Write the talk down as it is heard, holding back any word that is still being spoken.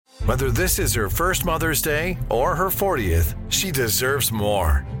Whether this is her first Mother's Day or her 40th, she deserves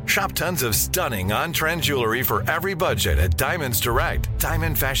more. Shop tons of stunning on-trend jewelry for every budget at Diamonds Direct.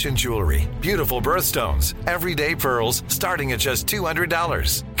 Diamond fashion jewelry, beautiful birthstones, everyday pearls starting at just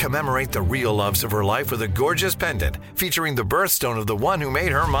 $200. Commemorate the real loves of her life with a gorgeous pendant featuring the birthstone of the one who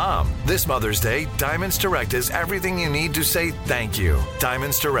made her mom. This Mother's Day, Diamonds Direct is everything you need to say thank you.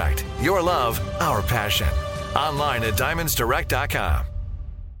 Diamonds Direct. Your love, our passion. Online at diamondsdirect.com.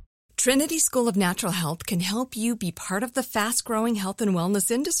 Trinity School of Natural Health can help you be part of the fast-growing health and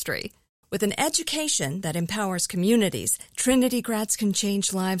wellness industry. With an education that empowers communities, Trinity grads can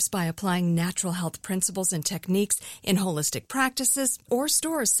change lives by applying natural health principles and techniques in holistic practices or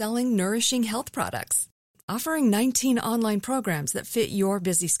stores selling nourishing health products. Offering 19 online programs that fit your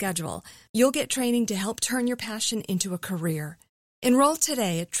busy schedule, you'll get training to help turn your passion into a career. Enroll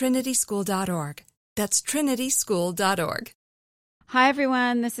today at trinityschool.org. That's trinityschool.org. Hi,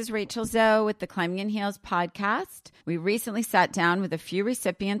 everyone. This is Rachel Zoe with the Climbing in Heels podcast. We recently sat down with a few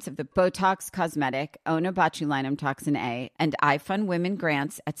recipients of the Botox Cosmetic, Onabotulinum Toxin A, and iFund Women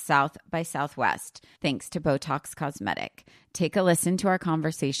grants at South by Southwest, thanks to Botox Cosmetic. Take a listen to our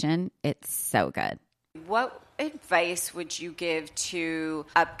conversation. It's so good. What advice would you give to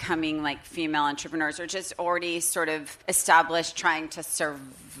upcoming female entrepreneurs or just already sort of established trying to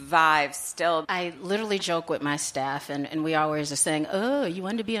survive still? I literally joke with my staff and we always are saying, oh, you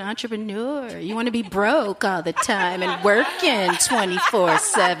want to be an entrepreneur? You want to be broke all the time and working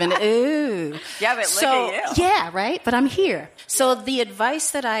 24/7. Ooh. Yeah, but look at you. Yeah, right? But I'm here. So the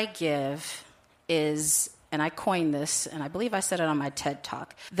advice that I give is, and I coined this, and I believe I said it on my TED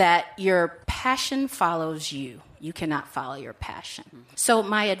Talk, that your passion follows you. You cannot follow your passion. So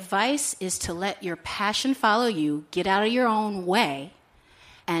my advice is to let your passion follow you, get out of your own way,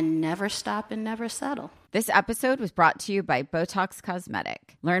 and never stop and never settle. This episode was brought to you by Botox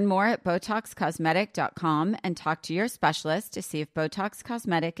Cosmetic. Learn more at BotoxCosmetic.com and talk to your specialist to see if Botox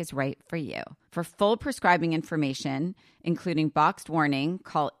Cosmetic is right for you. For full prescribing information, including boxed warning,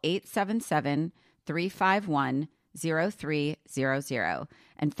 call 877-351-0300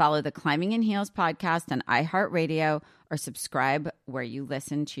 and follow the Climbing in Heels podcast on iHeartRadio or subscribe where you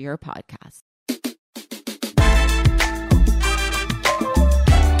listen to your podcast.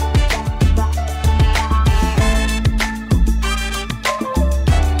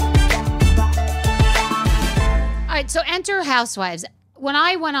 All right, so enter Housewives. When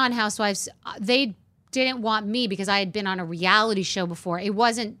I went on Housewives, they didn't want me because I had been on a reality show before. It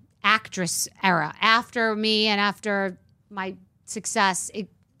wasn't actress era. After me and after my success,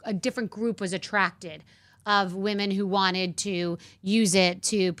 a different group was attracted of women who wanted to use it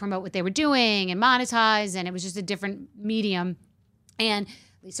to promote what they were doing and monetize, and it was just a different medium. And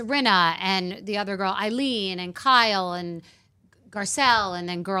Lisa Rinna and the other girl, Eileen, and Kyle and Garcelle, and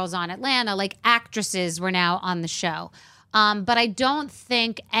then girls on Atlanta, actresses were now on the show. But I don't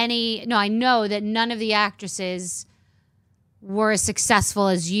think I know that none of the actresses were as successful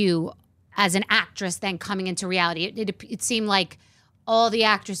as you as an actress then coming into reality. It seemed like all the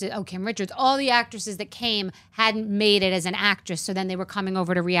actresses, Kim Richards, all the actresses that came hadn't made it as an actress, so then they were coming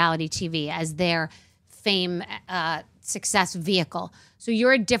over to reality TV as their fame success vehicle. So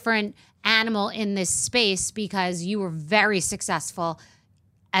you're a different animal in this space because you were very successful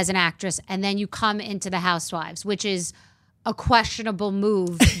as an actress, and then you come into the Housewives, which is a questionable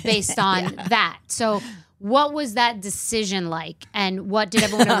move based on that. So what was that decision like? And what did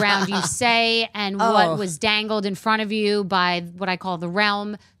everyone around you say? And what was dangled in front of you by what I call the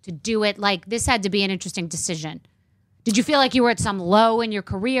realm to do it? This had to be an interesting decision. Did you feel like you were at some low in your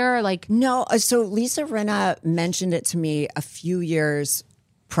career? No. So Lisa Rinna mentioned it to me a few years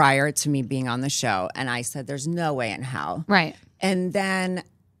prior to me being on the show. And I said, there's no way in hell. Right. And then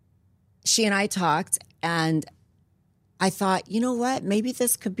she and I talked, and I thought, you know what? Maybe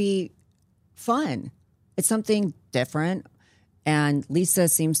this could be fun. It's something different, and Lisa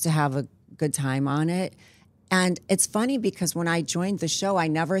seems to have a good time on it. And it's funny because when I joined the show, I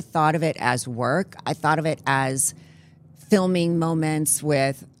never thought of it as work. I thought of it as filming moments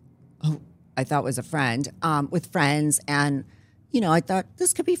with, I thought was a friend, with friends. And, I thought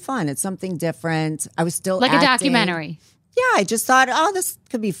this could be fun. It's something different. I was still acting. A documentary. Yeah, I just thought, this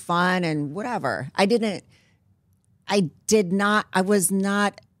could be fun and whatever. I was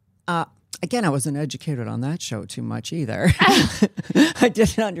not... Again, I wasn't educated on that show too much either. I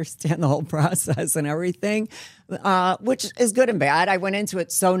didn't understand the whole process and everything, which is good and bad. I went into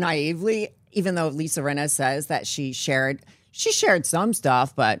it so naively, even though Lisa Rinna says that she shared some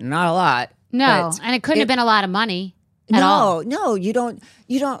stuff, but not a lot. No, and it couldn't have been a lot of money at all. No, you don't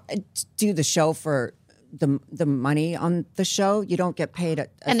do the show for the money on the show. You don't get paid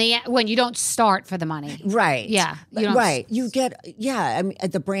when you don't start for the money. Right. Yeah. Right. You get, I mean,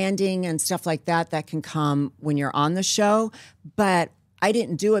 the branding and stuff like that can come when you're on the show. But I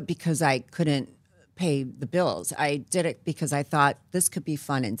didn't do it because I couldn't pay the bills. I did it because I thought this could be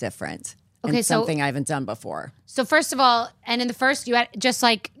fun and different. Okay, and something I haven't done before. So first of all, and in the first, you had just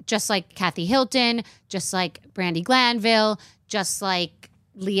like Kathy Hilton, just like Brandi Glanville, just like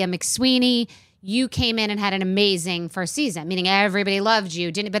Leah McSweeney, you came in and had an amazing first season, meaning everybody loved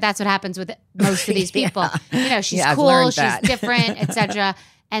you. But that's what happens with most of these people. You know, she's cool, she's different, etc.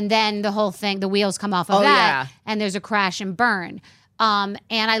 And then the whole thing, the wheels come off of that, and there's a crash and burn. And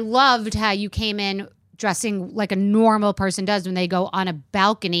I loved how you came in dressing like a normal person does when they go on a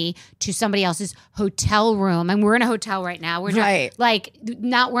balcony to somebody else's hotel room. And we're in a hotel right now. We're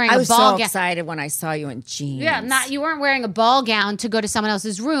not wearing a ball gown. I was so excited when I saw you in jeans. Yeah, you weren't wearing a ball gown to go to someone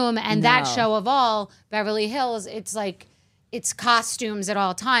else's room. And that show of all, Beverly Hills, it's costumes at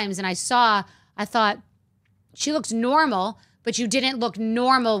all times. And I thought she looks normal, but you didn't look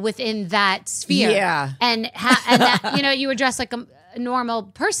normal within that sphere. Yeah. And that, you were dressed like a normal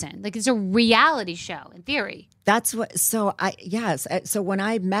person. Like, it's a reality show in theory. That's what. So when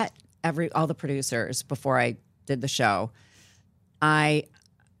I met all the producers before I did the show, I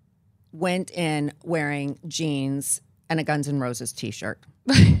went in wearing jeans and a Guns N' Roses t-shirt,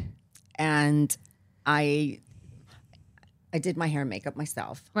 and I did my hair and makeup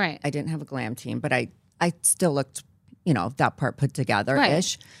myself. Right. I didn't have a glam team, but I still looked, that part put together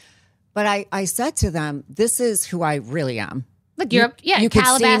ish. Right. But I said to them, "This is who I really am." Like you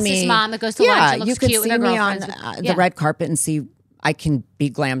Calabasas mom that goes to lunch and looks cute with her girlfriends. You could see me on the red carpet and see I can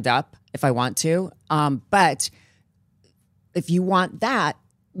be glammed up if I want to. But if you want that,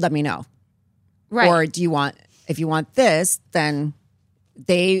 let me know. Right. Or if you want this, then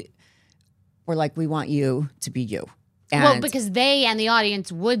they were like, we want you to be you. And because they and the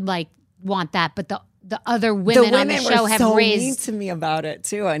audience would want that, but the other women on the show have so raised mean to me about it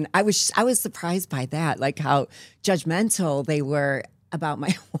too, and I was surprised by that, like how judgmental they were about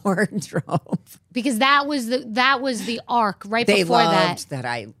my wardrobe. Because that was the arc right they before loved that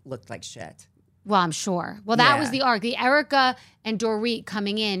I looked like shit. Well, I'm sure. Well, that was the arc. The Erica and Dorit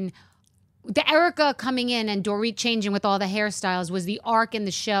coming in. The Erica coming in and Dorit changing with all the hairstyles was the arc in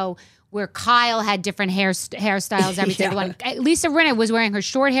the show where Kyle had different hairstyles every single one. Lisa Rinna was wearing her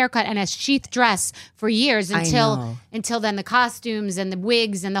short haircut and a sheath dress for years until then the costumes and the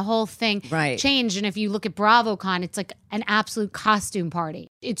wigs and the whole thing changed. And if you look at BravoCon, it's like an absolute costume party.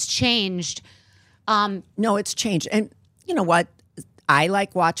 It's changed. No, it's changed. And you know what? I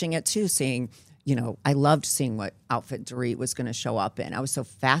like watching it too, seeing, I loved seeing what outfit Dorit was going to show up in. I was so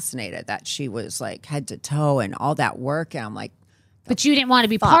fascinated that she was like head to toe and all that work. And I'm like, but you didn't want to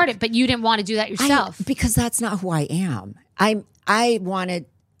be part of it, but you didn't want to do that yourself. Because that's not who I am. I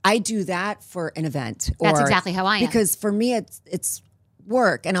do that for an event. That's exactly how I am. Because for me, it's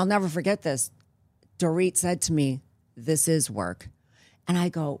work. And I'll never forget this. Dorit said to me, "This is work." And I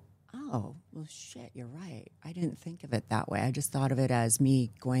go, "Oh, well, shit, you're right. I didn't think of it that way. I just thought of it as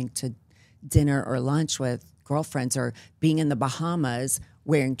me going to dinner or lunch with girlfriends or being in the Bahamas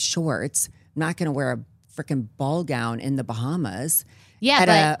wearing shorts. I'm not going to wear a freaking ball gown in the Bahamas at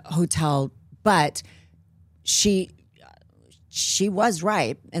a hotel." But she was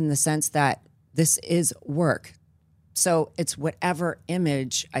right in the sense that this is work. So it's whatever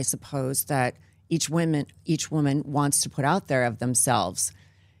image, I suppose, that each woman wants to put out there of themselves.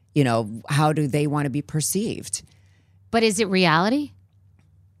 How do they want to be perceived? But is it reality?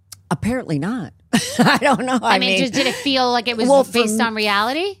 Apparently not. I don't know. I mean, did it feel like it was based on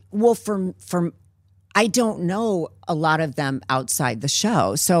reality? Well, from I don't know a lot of them outside the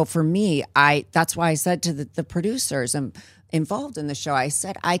show. So for me, that's why I said to the producers involved in the show, I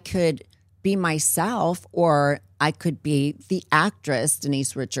said I could be myself or I could be the actress,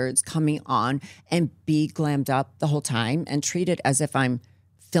 Denise Richards, coming on and be glammed up the whole time and treat it as if I'm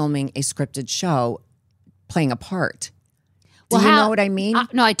filming a scripted show, playing a part. Do you know what I mean?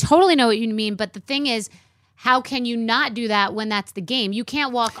 No, I totally know what you mean. But the thing is, how can you not do that when that's the game? You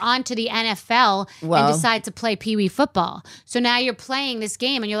can't walk onto the NFL and decide to play Pee Wee football. So now you're playing this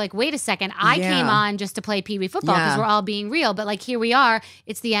game and you're like, wait a second, I came on just to play Pee Wee football because we're all being real. But like, here we are,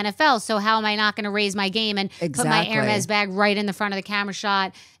 it's the NFL. So how am I not going to raise my game and put my Hermes bag right in the front of the camera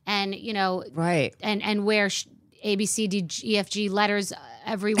shot and, and wear A, B, C, D, E, F, G letters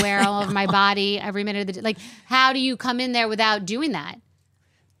everywhere, all over my body, every minute of the day. Like, how do you come in there without doing that?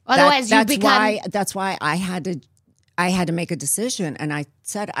 Otherwise, that's why I had to make a decision, and I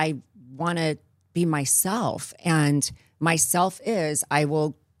said I want to be myself, and myself is I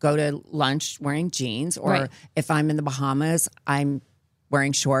will go to lunch wearing jeans, or Right. if I'm in the Bahamas, I'm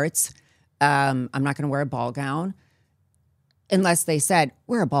wearing shorts. I'm not going to wear a ball gown unless they said,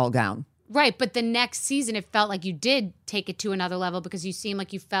 wear a ball gown. Right, but the next season, it felt like you did take it to another level because you seemed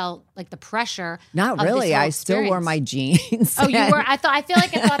like you felt like the pressure. Not of this really. whole I still wore experience. my jeans. Oh, you were? I feel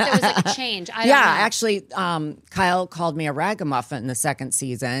like there was like a change. I don't Yeah, know. actually, Kyle called me a ragamuffin in the second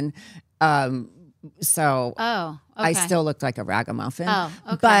season. So Oh, okay. I still looked like a ragamuffin. Oh,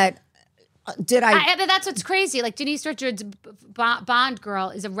 okay. But did But that's what's crazy. Like Denise Richards' Bond girl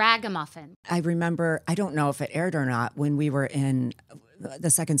is a ragamuffin. I remember, I don't know if it aired or not, when we were in the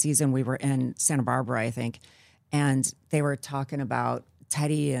second season, we were in Santa Barbara, I think, and they were talking about,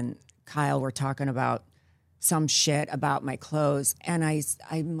 Teddy and Kyle were talking about some shit about my clothes. And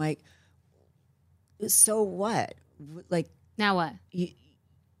I'm like, so what? Like, Now what?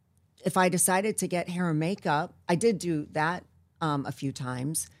 if I decided to get hair and makeup, I did do that a few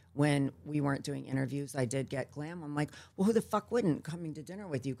times. When we weren't doing interviews, I did get glam. I'm like, well, who the fuck wouldn't coming to dinner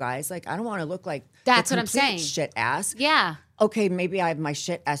with you guys? Like, I don't want to look like That's the what I'm complete saying. shit ass. Yeah. Okay, maybe I have my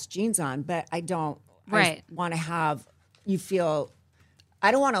shit ass jeans on, but I don't. Right. I want to have you feel.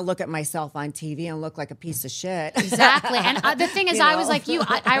 I don't want to look at myself on TV and look like a piece of shit. Exactly. And the thing is, You I was know? like you.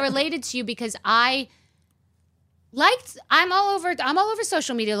 I related to you because I'm all over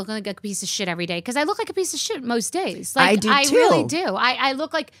social media looking like a piece of shit every day because I look like a piece of shit most days. Like I do, I too. really do. I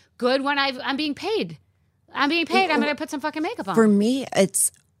look like good when I'm being paid. I'm being paid. I'm going to put some fucking makeup on. For me,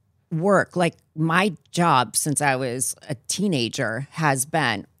 it's work. Like my job since I was a teenager has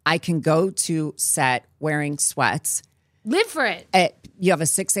been I can go to set wearing sweats. Live for it. You have a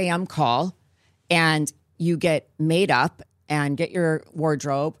 6 a.m. call and you get made up and get your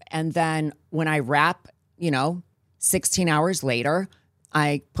wardrobe. And then when I wrap, 16 hours later,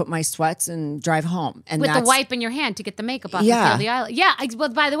 I put my sweats and drive home. And With the that's, wipe in your hand to get the makeup off Yeah. and feel the eyelid. Yeah. Well,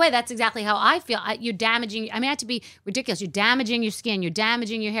 by the way, that's exactly how I feel. You're damaging. I mean, not to be ridiculous. You're damaging your skin. You're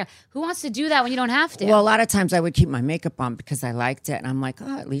damaging your hair. Who wants to do that when you don't have to? well, a lot of times I would keep my makeup on because I liked it. And I'm like,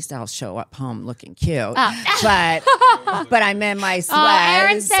 at least I'll show up home looking cute. But I'm in my sweats. oh,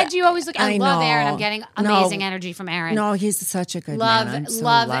 Aaron said you always look. I love know. Aaron. I'm getting amazing energy from Aaron. No, he's such a good man. I'm so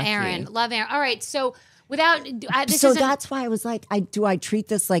love lucky. Aaron. Love Aaron. All right. So without this So isn't- that's why I was like, do I treat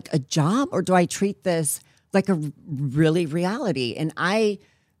this like a job or do I treat this like a really reality? And I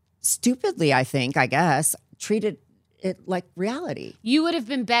stupidly, I guess, treated it like reality. you would have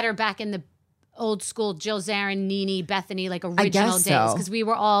been better back in the old school Jill Zarin, Nene, Bethany, like original guess days. so. Because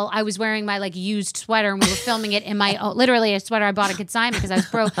I was wearing my like used sweater and we were filming it in my, literally a sweater I bought at consignment because I was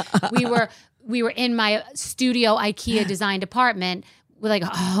broke. We were in my studio IKEA designed apartment with like a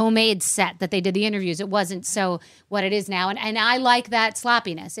homemade set that they did the interviews. It wasn't so what it is now. And I like that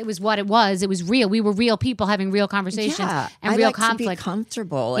sloppiness. It was what it was. It was real. We were real people having real conversations and I real like conflict. to be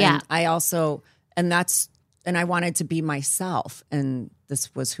comfortable. Yeah. And I also, and I wanted to be myself. And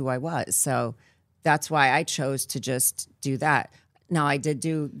this was who I was. So that's why I chose to just do that. Now I did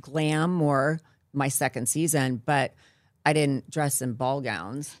do glam more my second season, but I didn't dress in ball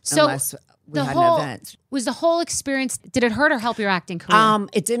gowns unless we had an event. Was the whole experience, did it hurt or help your acting career?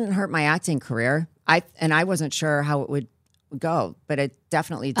 It didn't hurt my acting career. I wasn't sure how it would go, but it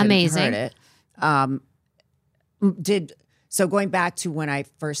definitely didn't Amazing. hurt it. So going back to when I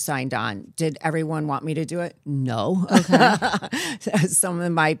first signed on, did everyone want me to do it? No. Okay. Some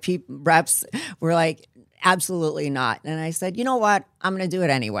of my reps were like, absolutely not. And I said, you know what? I'm going to do it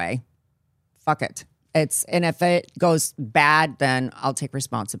anyway. Fuck it. And if it goes bad, then I'll take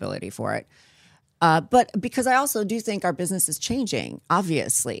responsibility for it. But because I also do think our business is changing,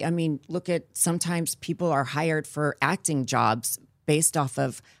 obviously. I mean, look at sometimes people are hired for acting jobs based off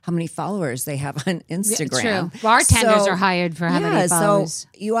of how many followers they have on Instagram. True. Bartenders are hired for how many followers. So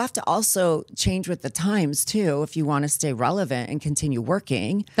you have to also change with the times too if you want to stay relevant and continue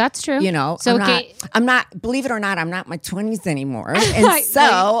working. That's true. So So I'm not, believe it or not, I'm not in my 20s anymore. And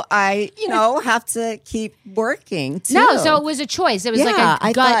so I, have to keep working too. No, so it was a choice. It was like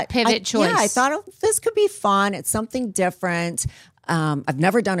a gut pivot choice. Yeah, I thought this could be fun. It's something different. I've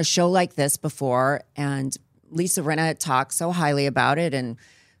never done a show like this before. And Lisa Rinna talked so highly about it and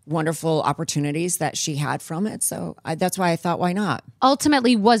wonderful opportunities that she had from it. So that's why I thought, why not?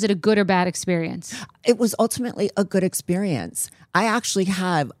 Ultimately, was it a good or bad experience? It was ultimately a good experience. I actually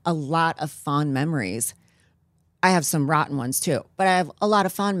have a lot of fond memories. I have some rotten ones too, but I have a lot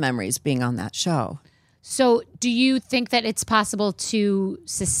of fond memories being on that show. So do you think that it's possible to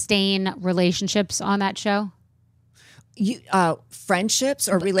sustain relationships on that show? Friendships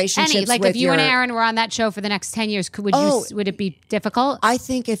or relationships? Any, like with if you and Aaron were on that show for the next 10 years, would it be difficult? I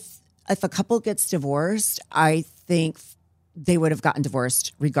think if a couple gets divorced, I think they would have gotten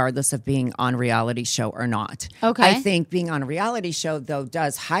divorced regardless of being on a reality show or not. Okay. I think being on a reality show, though,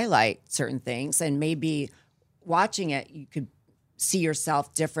 does highlight certain things, and maybe watching it, you could see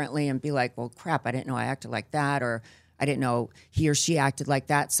yourself differently and be like, well, crap, I didn't know I acted like that, or I didn't know he or she acted like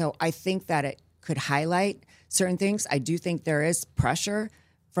that. So I think that it could highlight certain things. I do think there is pressure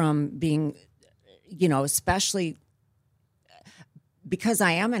from being, especially because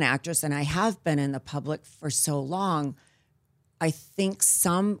I am an actress and I have been in the public for so long. I think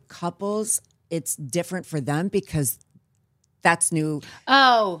some couples, it's different for them because that's new.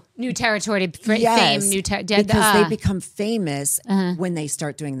 Oh, new territory, fame, new territory. Because they become famous when they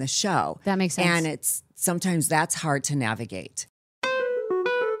start doing the show. That makes sense. And sometimes that's hard to navigate.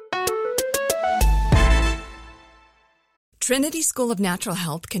 Trinity School of Natural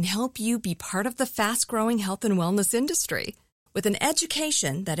Health can help you be part of the fast-growing health and wellness industry. With an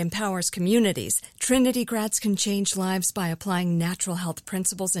education that empowers communities, Trinity grads can change lives by applying natural health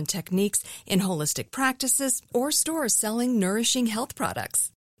principles and techniques in holistic practices or stores selling nourishing health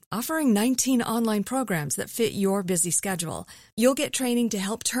products. Offering 19 online programs that fit your busy schedule, you'll get training to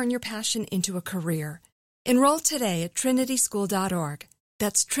help turn your passion into a career. Enroll today at trinityschool.org.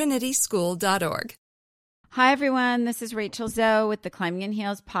 That's trinityschool.org. Hi, everyone. This is Rachel Zoe with the Climbing in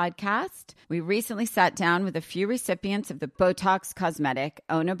Heels podcast. We recently sat down with a few recipients of the Botox Cosmetic,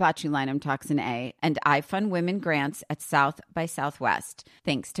 Onabotulinum Toxin A, and iFund Women grants at South by Southwest,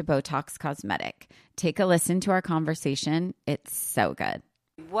 thanks to Botox Cosmetic. Take a listen to our conversation. It's so good.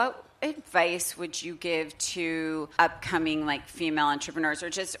 What advice would you give to upcoming female entrepreneurs or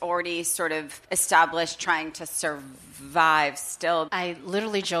just already sort of established trying to survive still? I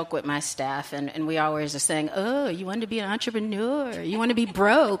literally joke with my staff, and we always are saying, oh, you want to be an entrepreneur? You want to be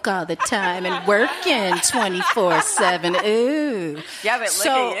broke all the time and working 24/7? Ooh. Yeah, but look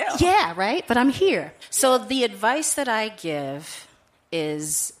at you. Yeah, right? But I'm here. So the advice that I give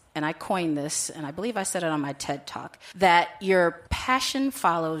is, and I coined this, and I believe I said it on my TED Talk, that your passion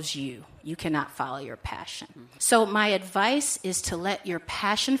follows you. You cannot follow your passion. So my advice is to let your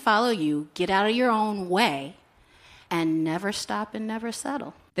passion follow you, get out of your own way, and never stop and never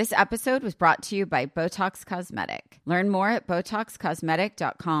settle. This episode was brought to you by Botox Cosmetic. Learn more at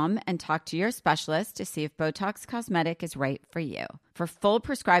BotoxCosmetic.com and talk to your specialist to see if Botox Cosmetic is right for you. For full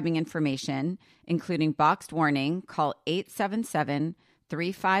prescribing information, including boxed warning, call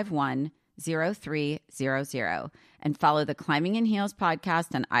 877-351-0300 and follow the Climbing in Heels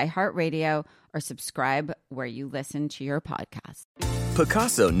podcast on iHeartRadio or subscribe where you listen to your podcast.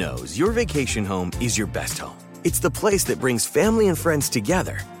 Picasso knows your vacation home is your best home. It's the place that brings family and friends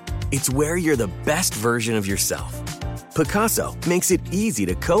together. It's where you're the best version of yourself. Picasso makes it easy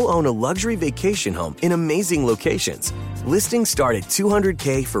to co-own a luxury vacation home in amazing locations. Listings start at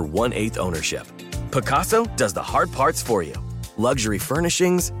 $200K for 1/8 ownership. Picasso does the hard parts for you. Luxury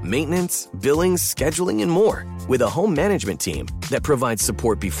furnishings, maintenance, billings, scheduling, and more. With a home management team that provides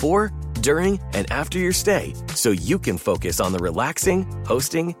support before, during, and after your stay so you can focus on the relaxing,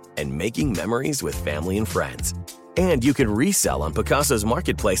 hosting, and making memories with family and friends. And you can resell on Picasso's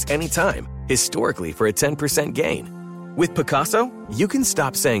marketplace anytime, historically for a 10% gain. With Picasso, you can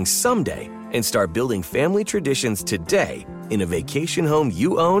stop saying someday and start building family traditions today in a vacation home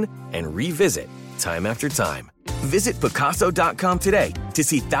you own and revisit time after time. Visit Picasso.com today to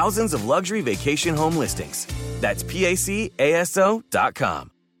see thousands of luxury vacation home listings. That's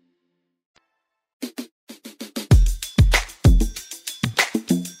PACASO.com.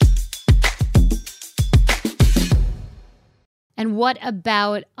 And what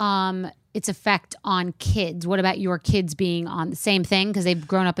about its effect on kids? What about your kids being on the same thing because they've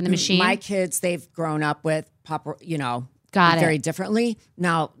grown up in the machine? My kids, they've grown up with Got very it. differently.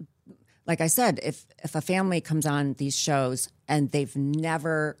 Now, like I said, if a family comes on these shows and they've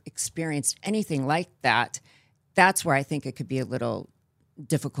never experienced anything like that, that's where I think it could be a little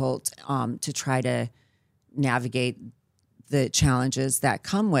difficult to try to navigate the challenges that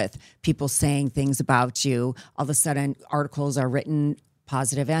come with people saying things about you. All of a sudden, articles are written,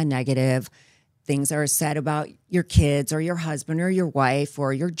 positive and negative. Things are said about your kids or your husband or your wife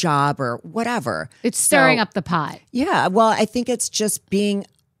or your job or whatever. It's stirring up the pot. Yeah. Well, I think it's just being,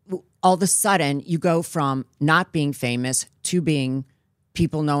 all of a sudden, you go from not being famous to being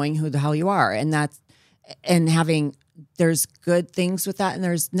people knowing who the hell you are. And having, there's good things with that and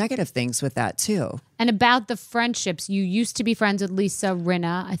there's negative things with that too. And about the friendships, you used to be friends with Lisa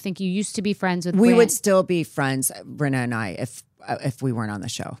Rinna. I think you used to be friends with We Grant. would still be friends, Brenna and I, if we weren't on the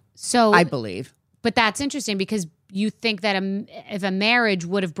show. So I believe. But that's interesting because you think that if a marriage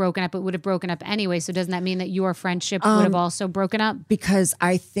would have broken up, it would have broken up anyway. So doesn't that mean that your friendship would have also broken up? Because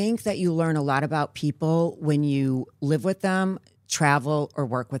I think that you learn a lot about people when you live with them, travel, or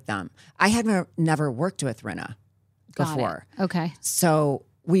work with them. I had never worked with Rinna before. Okay. So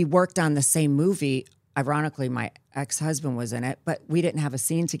we worked on the same movie. Ironically, my ex-husband was in it, but we didn't have a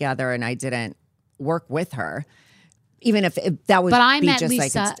scene together and I didn't work with her. Even if that would But I be met just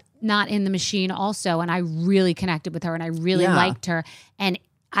Lisa like not in the machine also, and I really connected with her and I really liked her. And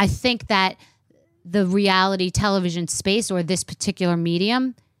I think that the reality television space or this particular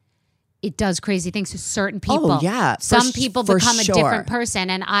medium, it does crazy things to certain people. Oh, yeah. Some people become a sure. different person.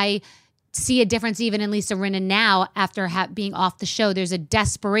 And I see a difference even in Lisa Rinna now after being off the show. There's a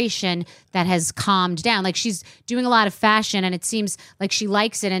desperation that has calmed down. Like she's doing a lot of fashion and it seems like she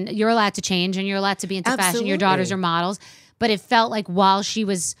likes it and you're allowed to change and you're allowed to be into fashion. Your daughters are models. But it felt like while she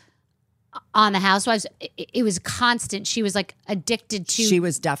was on the Housewives, it was constant. She was like addicted to. She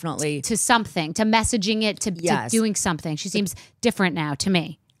was definitely to something, to messaging it, to doing something. She seems different now to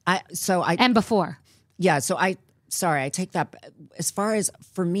me. And before. Yeah. So I take that. As far as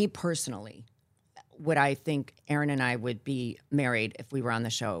for me personally, would I think Aaron and I would be married if we were on the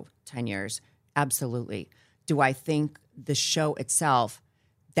show 10 years? Absolutely. Do I think the show itself,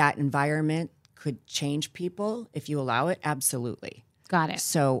 that environment could change people if you allow it? Absolutely. Got it.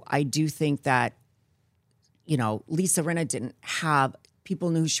 So I do think that, Lisa Rinna didn't have, people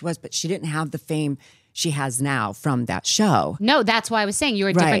knew who she was, but she didn't have the fame she has now from that show. No, that's why I was saying you're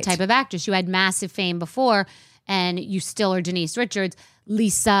a different type of actress. You had massive fame before and you still are Denise Richards.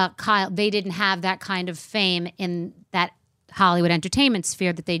 Lisa, Kyle, they didn't have that kind of fame in that Hollywood entertainment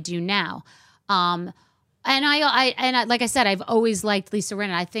sphere that they do now. And I like I said, I've always liked Lisa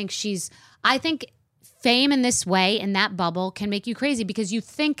Rinna. I think fame in this way, in that bubble, can make you crazy because you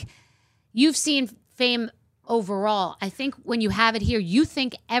think you've seen fame overall. I think when you have it here, you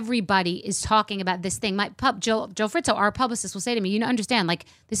think everybody is talking about this thing. Joe Fritzo, our publicist, will say to me, you understand, like,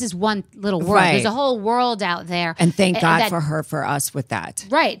 this is one little world. Right. There's a whole world out there. And thank God for us with that.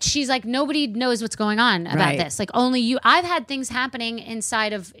 Right. She's like, nobody knows what's going on about this. Like, only you. I've had things happening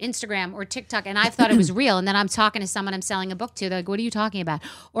inside of Instagram or TikTok, and I thought it was real. And then I'm talking to someone I'm selling a book to. They're like, what are you talking about?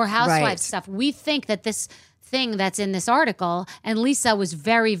 Or Housewives stuff. We think that this thing that's in this article, and Lisa was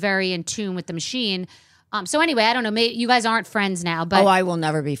very, very in tune with the machine. So anyway, I don't know. Maybe you guys aren't friends now, but I will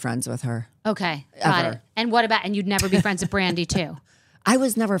never be friends with her. Okay, got it. And what about? And you'd never be friends with Brandy too. I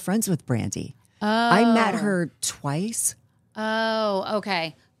was never friends with Brandy. Oh, I met her twice. Oh,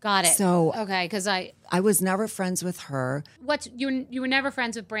 okay, got it. So okay, because I was never friends with her. You were never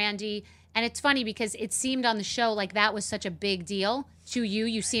friends with Brandy, and it's funny because it seemed on the show like that was such a big deal to you.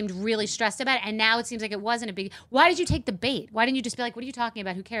 You seemed really stressed about it, and now it seems like it wasn't a big. Why did you take the bait? Why didn't you just be like, "What are you talking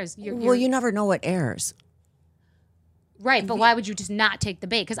about? Who cares?" Well, you never know what airs. Right, but why would you just not take the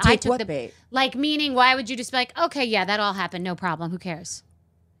bait? Because I took the bait. Like, meaning, why would you just be like, okay, yeah, that all happened, no problem, who cares?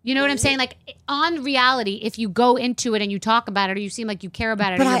 You know what I'm saying? Like, on reality, if you go into it and you talk about it or you seem like you care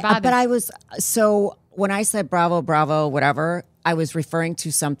about it or you're bothered. But so when I said bravo, bravo, whatever, I was referring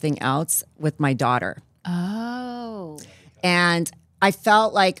to something else with my daughter. Oh. And I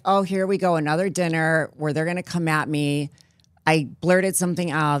felt like, oh, here we go, another dinner where they're going to come at me. I blurted something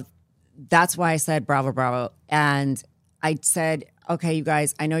out. That's why I said bravo, bravo. And I said, okay, you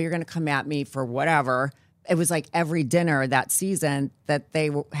guys, I know you're going to come at me for whatever. It was like every dinner that season that they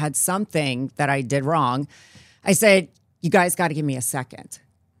had something that I did wrong. I said, you guys got to give me a second.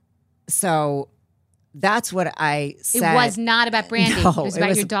 So that's what I said. It was not about Brandy. No, it was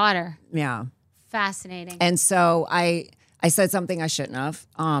about your daughter. Yeah. Fascinating. And so I said something I shouldn't have,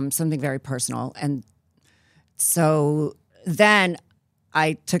 something very personal. And so then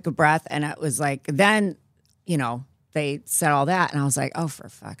I took a breath and it was like, then, they said all that, and I was like, "Oh, for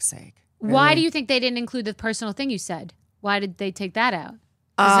fuck's sake!" Really? Why do you think they didn't include the personal thing you said? Why did they take that out? Is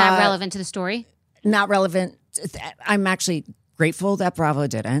that relevant to the story? Not relevant. I'm actually grateful that Bravo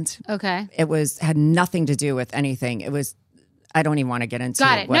didn't. Okay. It had nothing to do with anything. It was. I don't even want to get into.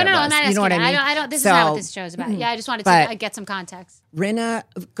 Got it. No, I'm not asking. You know what I mean? I don't. This is not what this show is about. Yeah, I just wanted to get some context. Rinna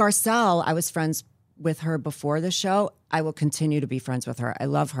Garcelle, I was friends with her before the show. I will continue to be friends with her. I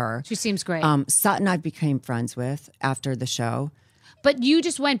love her. She seems great. Sutton I became friends with after the show. But you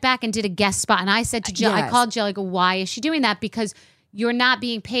just went back and did a guest spot. And I said to Jill, I called Jill, I go, why is she doing that? Because you're not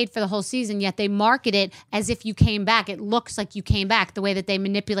being paid for the whole season, yet they market it as if you came back. It looks like you came back the way that they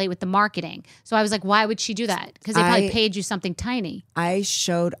manipulate with the marketing. So I was like, why would she do that? Because they probably paid you something tiny. I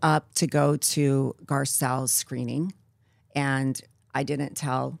showed up to go to Garcelle's screening, and I didn't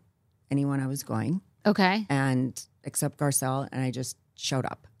tell anyone I was going. Okay. And except Garcelle, and I just showed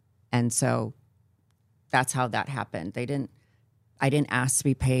up. And so that's how that happened. I didn't ask to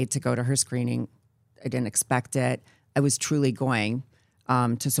be paid to go to her screening. I didn't expect it. I was truly going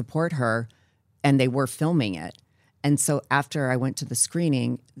to support her, and they were filming it. And so after I went to the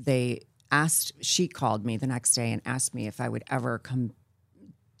screening, she called me the next day and asked me if I would ever come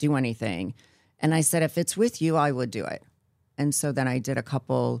do anything. And I said, if it's with you, I would do it. And so then I did a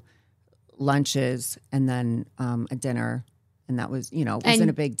couple lunches and then a dinner. And that was, wasn't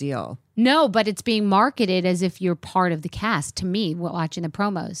a big deal. No, but it's being marketed as if you're part of the cast to me watching the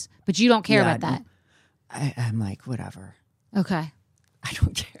promos. But you don't care about that. I'm like, whatever. Okay. I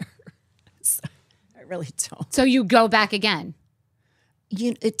don't care. I really don't. So you go back again?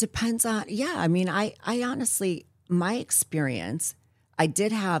 It depends on, I mean, I honestly, my experience, I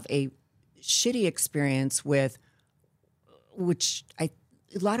did have a shitty experience with, a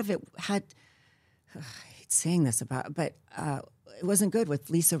lot of it had, I hate saying this about, but it wasn't good with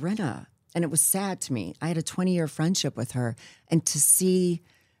Lisa Rinna. And it was sad to me. I had a 20-year friendship with her. And to see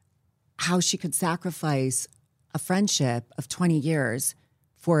how she could sacrifice a friendship of 20 years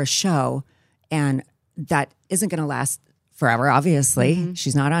for a show, and that isn't going to last forever, obviously. Mm-hmm.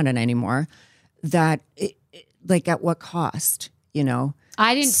 She's not on it anymore. That, like, at what cost,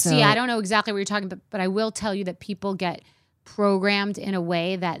 I didn't see, I don't know exactly what you're talking about, but I will tell you that people get programmed in a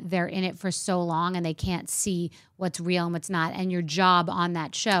way that they're in it for so long and they can't see what's real and what's not. And your job on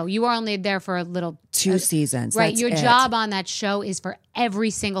that show, you are only there for two seasons. Right. Your job on that show is for every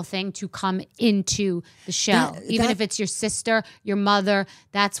single thing to come into the show. Even if it's your sister, your mother.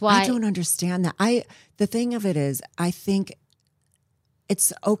 That's why I don't understand that. The thing of it is, I think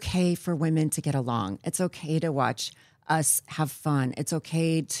it's okay for women to get along. It's okay to watch us have fun. It's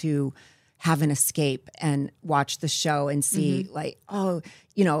okay to have an escape and watch the show and see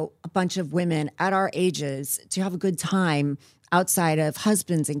a bunch of women at our ages to have a good time outside of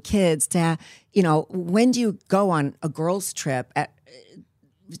husbands and kids. When do you go on a girls' trip?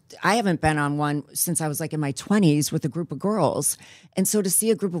 I haven't been on one since I was like in my 20s with a group of girls. And so to see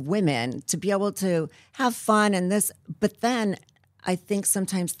a group of women, to be able to have fun and this, but then I think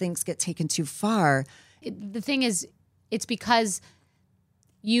sometimes things get taken too far. The thing is, it's because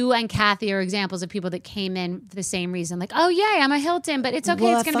you and Kathy are examples of people that came in for the same reason. Like, oh, yay, I'm a Hilton, but it's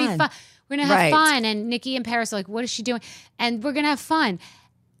okay. It's going to be fun. We're going to have fun. And Nikki and Paris are like, what is she doing? And we're going to have fun.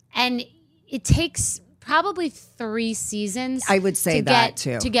 And it takes probably 3 seasons. I would say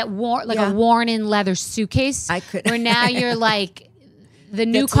too. To get a worn-in leather suitcase. Where now you're like, the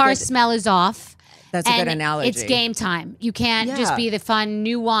new car smell is off. That's a good analogy. It's game time. You can't just be the fun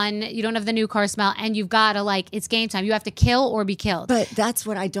new one. You don't have the new car smell, and you've got to it's game time. You have to kill or be killed. But that's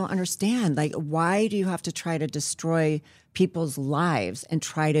what I don't understand. Like, why do you have to try to destroy people's lives and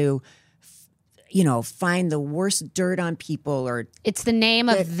try to, find the worst dirt on people? Or it's the name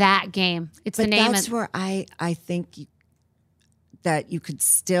of that game. It's the name. That's where I think that you could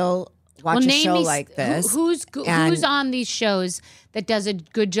still watch a show like this. Who's on these shows that does a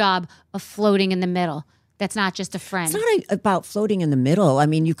good job of floating in the middle? That's not just a friend. It's not about floating in the middle. I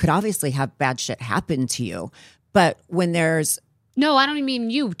mean, you could obviously have bad shit happen to you, but when there's no, I don't mean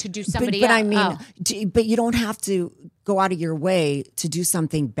you to do somebody but else. I mean, but you don't have to go out of your way to do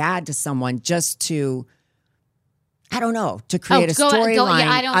something bad to someone just to, I don't know, to create a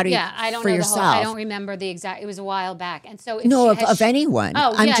storyline for yourself. I don't remember the exact. It was a while back, and so of anyone.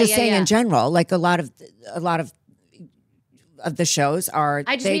 I'm just saying in general. Like a lot of the shows are.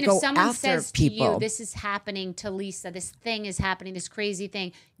 I just they mean go if someone after says people. to you, "This is happening to Lisa. This thing is happening. This crazy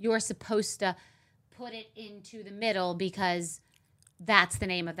thing." You're supposed to put it into the middle because that's the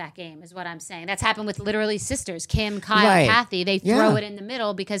name of that game. Is what I'm saying. That's happened with literally sisters, Kim, Kyle, Kathy. They throw it in the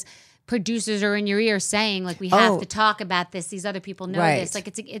middle because producers are in your ear saying, like, we have to talk about this. These other people know this. Like,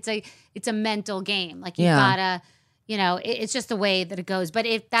 it's a mental game. Like, you gotta, it's just the way that it goes. But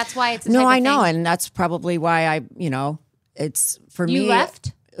that's why it's I know, and that's probably why it's for me. You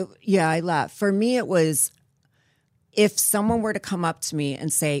left? Yeah, I left. For me, it was if someone were to come up to me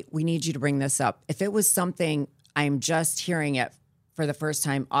and say, "We need you to bring this up." If it was something I'm just hearing it for the first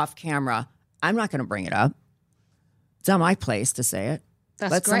time off camera, I'm not going to bring it up. It's not my place to say it.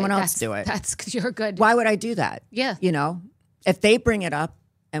 Let someone else do it. You're good. Why would I do that? Yeah. If they bring it up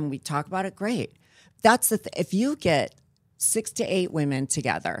and we talk about it, great. That's the if you get 6 to 8 women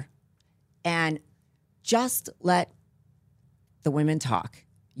together and just let the women talk,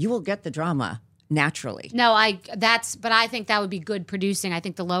 you will get the drama naturally. No, but I think that would be good producing. I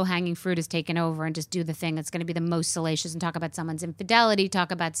think the low-hanging fruit is taken over and just do the thing that's going to be the most salacious and talk about someone's infidelity,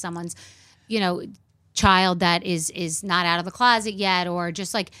 talk about someone's, child that is not out of the closet yet, or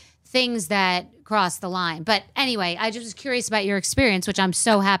just like things that cross the line. But anyway, I just was curious about your experience, which I'm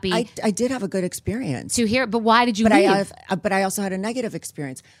so happy I did have a good experience to hear. But why did you leave? But I also had a negative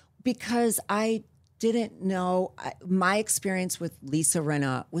experience because I didn't know. My experience with Lisa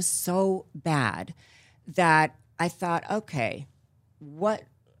Rinna was so bad that I thought, okay, what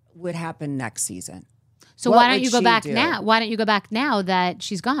would happen next season? So why don't you go back now? Why don't you go back now that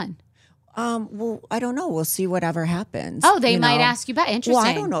she's gone? Well, I don't know. We'll see whatever happens. Oh, they might ask you back. Interesting. Well,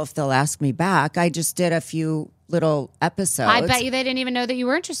 I don't know if they'll ask me back. I just did a few little episodes. I bet you they didn't even know that you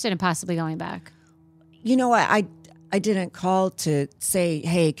were interested in possibly going back. You know what? I didn't call to say,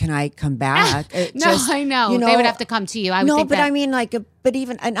 hey, can I come back? I know. They would have to come to you. I would think I mean, but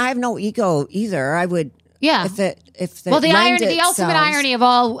even, and I have no ego either. I would. Yeah. If the ultimate irony of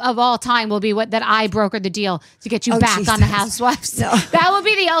all time will be that I brokered the deal to get you back on the Housewives. No. That will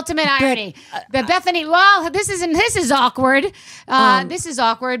be the ultimate irony. But Bethany, this is awkward. This is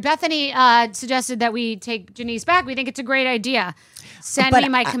awkward. Bethany suggested that we take Denise back. We think it's a great idea. Send me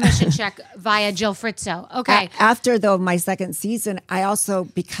my commission check via Jill Fritzo. Okay. After my second season, I also,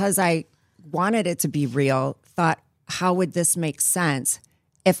 because I wanted it to be real, thought, how would this make sense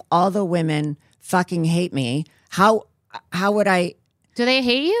if all the women fucking hate me? How would I? Do they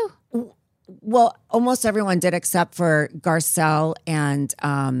hate you? Well, almost everyone did except for Garcelle and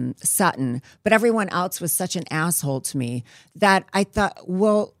Sutton, but everyone else was such an asshole to me that I thought,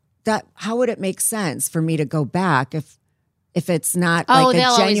 how would it make sense for me to go back if it's not like a genuine?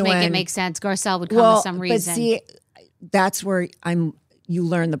 They'll always make it make sense. Garcelle would come with some reason. But see, that's where you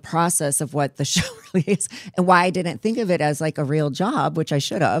learn the process of what the show really is and why I didn't think of it as like a real job, which I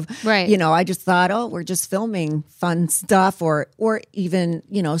should have. Right. I just thought, we're just filming fun stuff or even,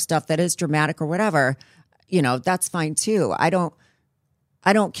 stuff that is dramatic or whatever. That's fine too. I don't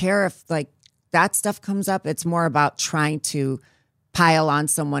care if like that stuff comes up. It's more about trying to pile on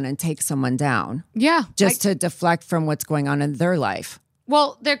someone and take someone down. Yeah. Just to deflect from what's going on in their life.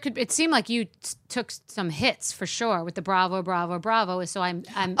 Well, it seemed like you took some hits for sure with the Bravo, Bravo, Bravo. So I'm.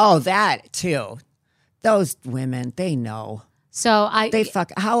 Oh, that too. Those women, they know. So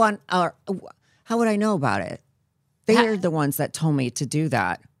how would I know about it? They are the ones that told me to do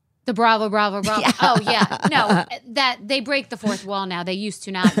that. The Bravo, Bravo, Bravo. Yeah. Oh yeah, no, that they break the fourth wall now. They used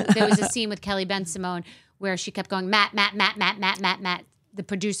to not. There was a scene with Kelly Ben-Simone where she kept going Matt, the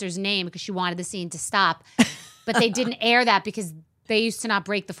producer's name because she wanted the scene to stop, but they didn't air that because they used to not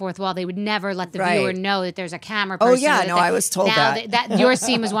break the fourth wall. They would never let the viewer know that there's a camera person. Oh, yeah. No, I was told that your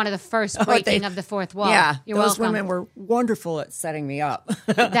scene was one of the first breaking of the fourth wall. Yeah. You're those welcome. women were wonderful at setting me up.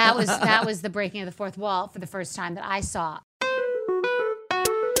 That was the breaking of the fourth wall for the first time that I saw.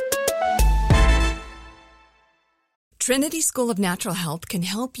 Trinity School of Natural Health can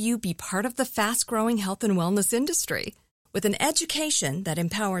help you be part of the fast-growing health and wellness industry. With an education that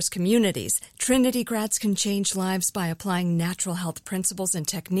empowers communities, Trinity grads can change lives by applying natural health principles and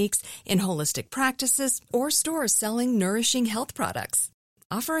techniques in holistic practices or stores selling nourishing health products.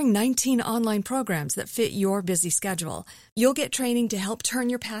 Offering 19 online programs that fit your busy schedule, you'll get training to help turn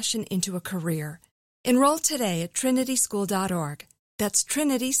your passion into a career. Enroll today at trinityschool.org. That's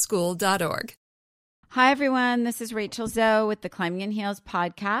trinityschool.org. Hi, everyone. This is Rachel Zoe with the Climbing in Heels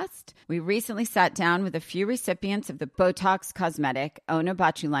podcast. We recently sat down with a few recipients of the Botox Cosmetic,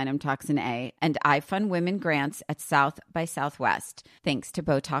 Onabotulinum Toxin A, and iFund Women grants at South by Southwest, thanks to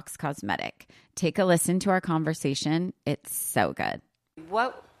Botox Cosmetic. Take a listen to our conversation. It's so good.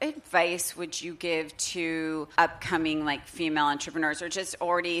 What advice would you give to upcoming female entrepreneurs or just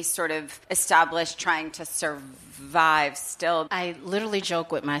already sort of established trying to survive still? I literally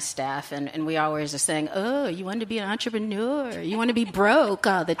joke with my staff and we always are saying, oh, you want to be an entrepreneur? You want to be broke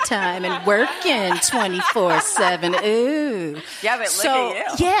all the time and working 24/7. Ooh. Yeah, but look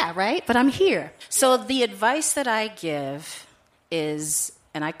at you. Yeah, right? But I'm here. So the advice that I give is,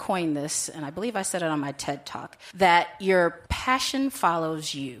 and I coined this, and I believe I said it on my TED Talk, that your passion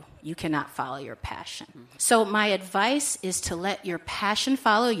follows you. You cannot follow your passion. So my advice is to let your passion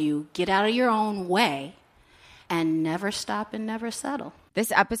follow you, get out of your own way, and never stop and never settle.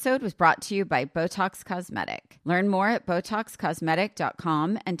 This episode was brought to you by Botox Cosmetic. Learn more at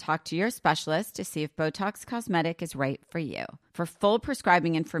BotoxCosmetic.com and talk to your specialist to see if Botox Cosmetic is right for you. For full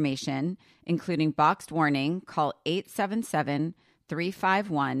prescribing information, including boxed warning, call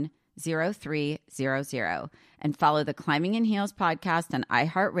 877-351-0300 and follow the Climbing in Heels podcast on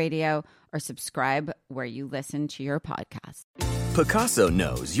iHeartRadio or subscribe where you listen to your podcast. Picasso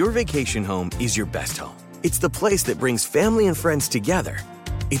knows your vacation home is your best home. It's the place that brings family and friends together.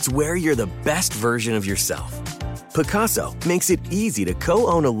 It's where you're the best version of yourself. Picasso makes it easy to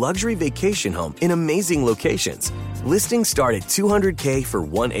co-own a luxury vacation home in amazing locations. Listings start at $200K for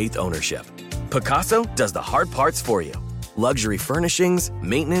 1/8 ownership. Picasso does the hard parts for you. Luxury furnishings,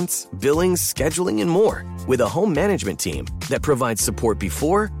 maintenance, billings, scheduling, and more. With a home management team that provides support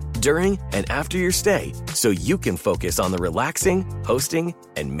before, during, and after your stay so you can focus on the relaxing, hosting,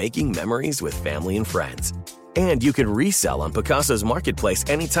 and making memories with family and friends. And you can resell on Picasso's marketplace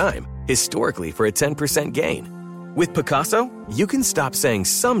anytime, historically for a 10% gain. With Picasso, you can stop saying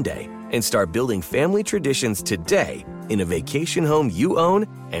someday and start building family traditions today in a vacation home you own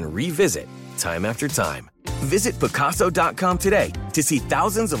and revisit time after time. Visit Picasso.com today to see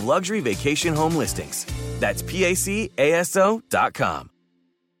thousands of luxury vacation home listings. That's PACASO.com.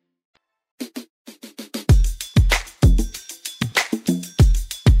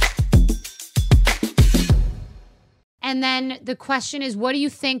 And then the question is, what do you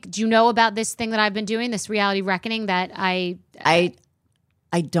think? Do you know about this thing that I've been doing, this reality reckoning that I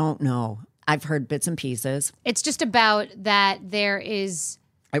don't know. I've heard bits and pieces. It's just about that there is...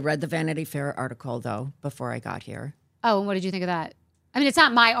 I read the Vanity Fair article, though, before I got here. Oh, and what did you think of that? I mean, it's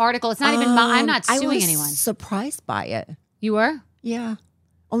not my article. It's not even my... I'm not suing anyone. I was surprised by it. You were? Yeah.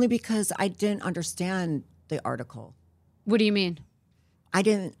 Only because I didn't understand the article. What do you mean? I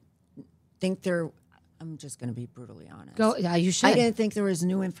didn't think there... I'm just going to be brutally honest. Go. Yeah, you should. I didn't think there was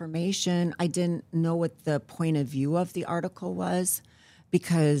new information. I didn't know what the point of view of the article was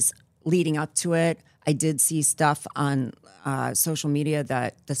because leading up to it, I did see stuff on social media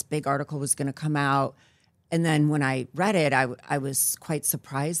that this big article was going to come out. And then when I read it, I was quite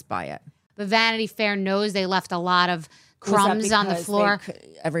surprised by it. But Vanity Fair knows they left a lot of crumbs on the floor.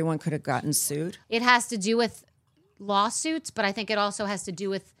 Everyone could have gotten sued? It has to do with lawsuits, but I think it also has to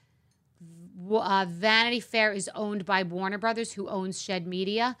do with Vanity Fair is owned by Warner Brothers, who owns Shed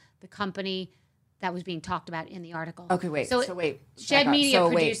Media, the company that was being talked about in the article. Okay, wait. So Shed Media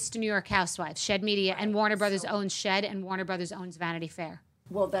produced New York Housewives. Shed Media and Warner Brothers owns Shed, and Warner Brothers owns Vanity Fair.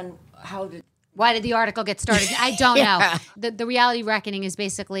 Well, then why did the article get started? I don't know. The reality reckoning is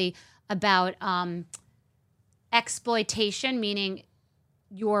basically about exploitation, meaning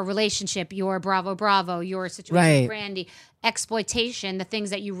your relationship, your Bravo, your situation with Brandy, exploitation, the things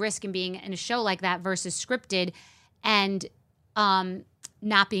that you risk in being in a show like that versus scripted, and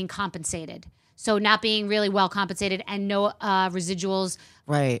not being compensated. So not being really well compensated and no residuals.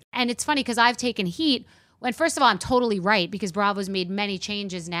 Right. And it's funny because I've taken heat when, first of all, I'm totally right because Bravo's made many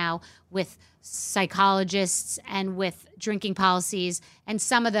changes now with psychologists and with drinking policies. And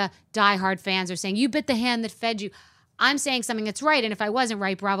some of the diehard fans are saying, you bit the hand that fed you. I'm saying something that's right, and if I wasn't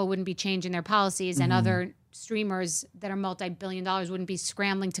right, Bravo wouldn't be changing their policies, and other streamers that are multi-billion dollars wouldn't be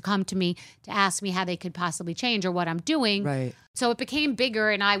scrambling to come to me to ask me how they could possibly change or what I'm doing. Right. So it became bigger,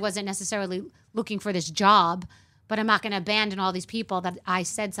 and I wasn't necessarily looking for this job, but I'm not going to abandon all these people that I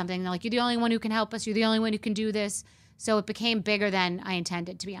said something. And they're like, you're the only one who can help us. You're the only one who can do this. So it became bigger than I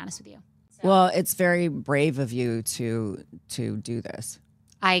intended, to be honest with you. So. Well, it's very brave of you to do this.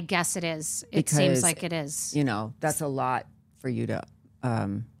 I guess it is. It seems like it is. You know, that's a lot for you to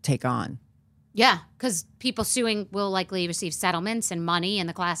take on. Yeah, because people suing will likely receive settlements and money, and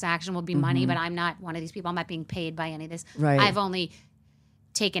the class action will be money, but I'm not one of these people. I'm not being paid by any of this. Right. I've only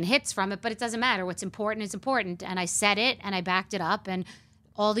taken hits from it, but it doesn't matter. What's important is important, and I said it, and I backed it up, and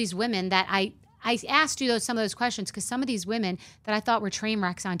all these women that I asked you some of those questions because some of these women that I thought were train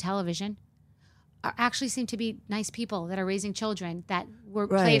wrecks on television actually seem to be nice people that are raising children that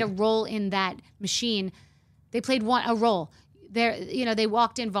played a role in that machine. They played a role. They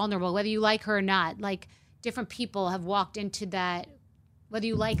walked in vulnerable, whether you like her or not. Like different people have walked into that, whether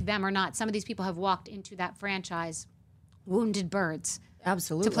you like them or not. Some of these people have walked into that franchise, wounded birds.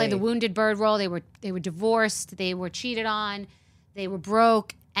 Absolutely. To play the wounded bird role. They were divorced. They were cheated on. They were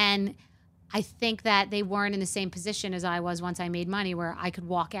broke, and I think that they weren't in the same position as I was once I made money where I could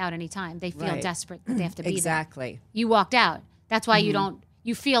walk out anytime. They feel desperate that they have to be there. Exactly. You walked out. That's why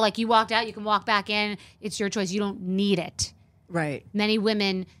you feel like you walked out, you can walk back in. It's your choice. You don't need it. Right. Many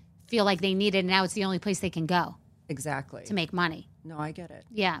women feel like they need it, and now it's the only place they can go. Exactly. To make money. No, I get it.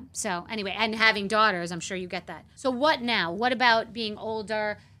 Yeah. So anyway, and having daughters, I'm sure you get that. So what now? What about being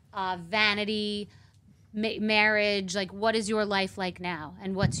older, vanity, marriage? Like, what is your life like now?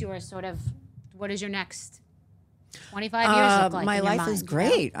 And what is your next 25 years look like? My in your life mind, is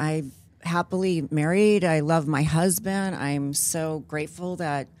great. I'm happily married. I love my husband. I'm so grateful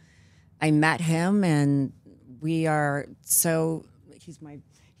that I met him, and we are he's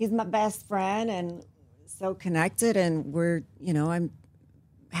my best friend and so connected, and we're, I'm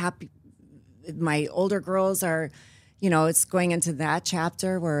happy. My older girls are, it's going into that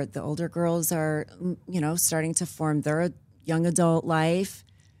chapter where the older girls are, starting to form their young adult life.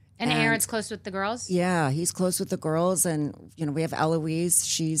 And Aaron's close with the girls? Yeah, he's close with the girls. And, we have Eloise.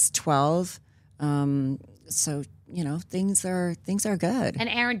 She's 12. So, things are good. And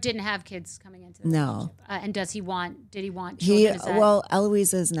Aaron didn't have kids coming into the No. relationship. And did he want children? Well,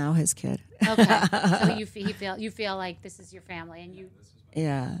 Eloise is now his kid. Okay. So you feel like this is your family and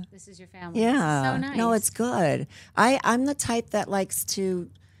this is your family. Yeah. This is so nice. No, it's good. I'm the type that likes to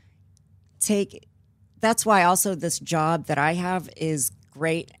take, that's why also this job that I have is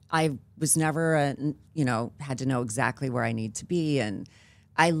great. I was never, had to know exactly where I need to be. And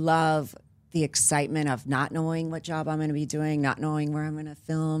I love the excitement of not knowing what job I'm going to be doing, not knowing where I'm going to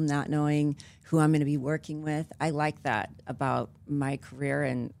film, not knowing who I'm going to be working with. I like that about my career,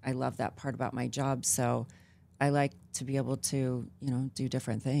 and I love that part about my job. So I like to be able to, do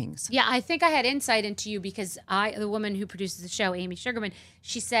different things. Yeah, I think I had insight into you because the woman who produces the show, Amy Sugarman,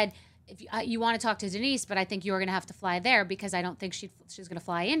 she said, if you want to talk to Denise, but I think you're going to have to fly there because I don't think she's going to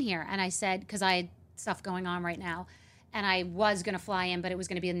fly in here. And I said, because I had stuff going on right now, and I was going to fly in, but it was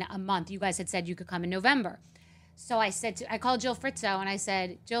going to be a month. You guys had said you could come in November. So I called Jill Fritzo, and I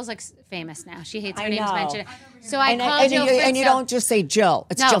said, Jill's like famous now. She hates her name's mentioned. So I called Jill Fritzo. And you don't just say Jill.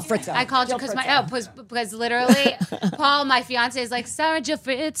 It's Jill Fritzo. I called Jill because literally Paul, my fiance, is like, Sarah Jill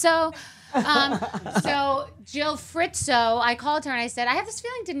Fritzo. So Jill Fritzo, I called her and I said, I have this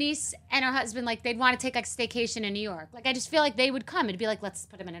feeling Denise and her husband, like they'd want to take like staycation in New York. Like I just feel like they would come. It'd be like, let's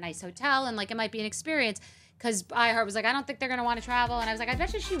put them in a nice hotel and like it might be an experience. Because iHeart was like, I don't think they're going to want to travel. And I was like, I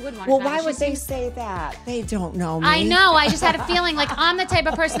bet you she would want to travel. Well, why would they say that? They don't know me. I know. I just had a feeling like I'm the type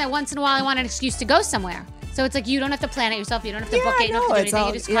of person that once in a while I want an excuse to go somewhere. So it's like you don't have to plan it yourself. You don't have to book it. You don't have to do anything.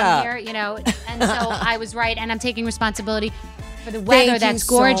 You just come here, And so I was right. And I'm taking responsibility for the weather that's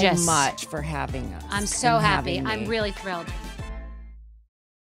gorgeous. Thank you so much for having us. I'm so happy. I'm really thrilled.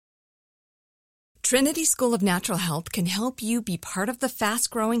 Trinity School of Natural Health can help you be part of the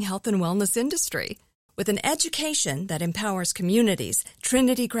fast-growing health and wellness industry. With an education that empowers communities,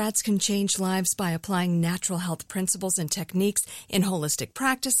 Trinity grads can change lives by applying natural health principles and techniques in holistic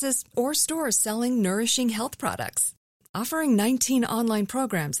practices or stores selling nourishing health products. Offering 19 online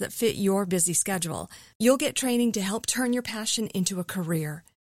programs that fit your busy schedule, you'll get training to help turn your passion into a career.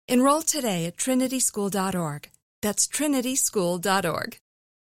 Enroll today at trinityschool.org. That's trinityschool.org.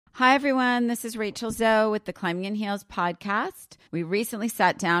 Hi, everyone. This is Rachel Zoe with the Climbing in Heels podcast. We recently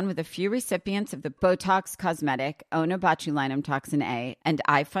sat down with a few recipients of the Botox Cosmetic, Onabotulinum Toxin A, and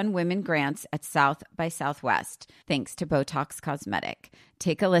iFund Women grants at South by Southwest, thanks to Botox Cosmetic.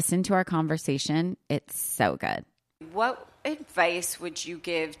 Take a listen to our conversation. It's so good. What advice would you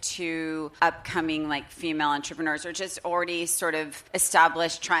give to upcoming female entrepreneurs or just already sort of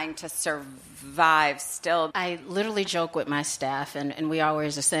established trying to survive still? I literally joke with my staff and we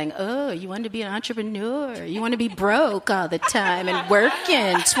always are saying, oh, you want to be an entrepreneur? You want to be broke all the time and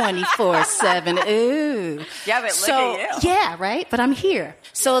working 24/7. Ooh. Yeah, but look at you. Yeah, right? But I'm here.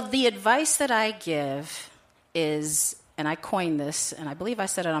 So the advice that I give is, and I coined this, and I believe I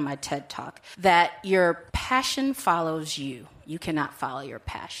said it on my TED Talk, that your passion follows you. You cannot follow your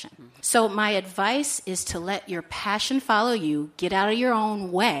passion. Mm-hmm. So my advice is to let your passion follow you, get out of your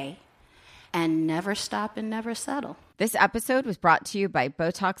own way, and never stop and never settle. This episode was brought to you by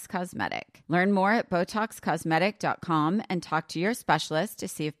Botox Cosmetic. Learn more at BotoxCosmetic.com and talk to your specialist to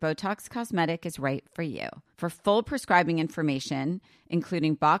see if Botox Cosmetic is right for you. For full prescribing information,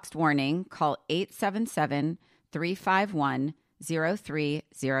 including boxed warning, call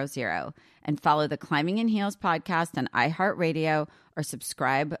 877-351-0300 and follow the Climbing in Heels podcast on iHeartRadio or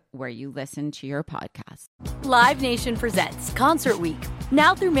subscribe where you listen to your podcast. Live Nation presents Concert Week.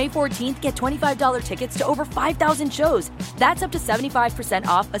 Now through May 14th, get $25 tickets to over 5,000 shows. That's up to 75%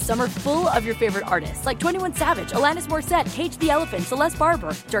 off a summer full of your favorite artists like 21 Savage, Alanis Morissette, Cage the Elephant, Celeste Barber,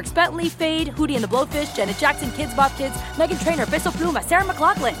 Dierks Bentley, Fade, Hootie and the Blowfish, Janet Jackson, Kids Bop Kids, Meghan Trainor, Bissell Pluma, Sarah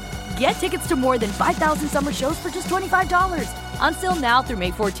McLachlan. Get tickets to more than 5,000 summer shows for just $25. On sale now through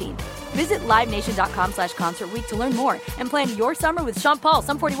May 14th. Visit LiveNation.com/Concert Week to learn more and plan your summer with Sean Paul,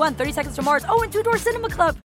 Sum 41, 30 Seconds to Mars, and Two Door Cinema Club.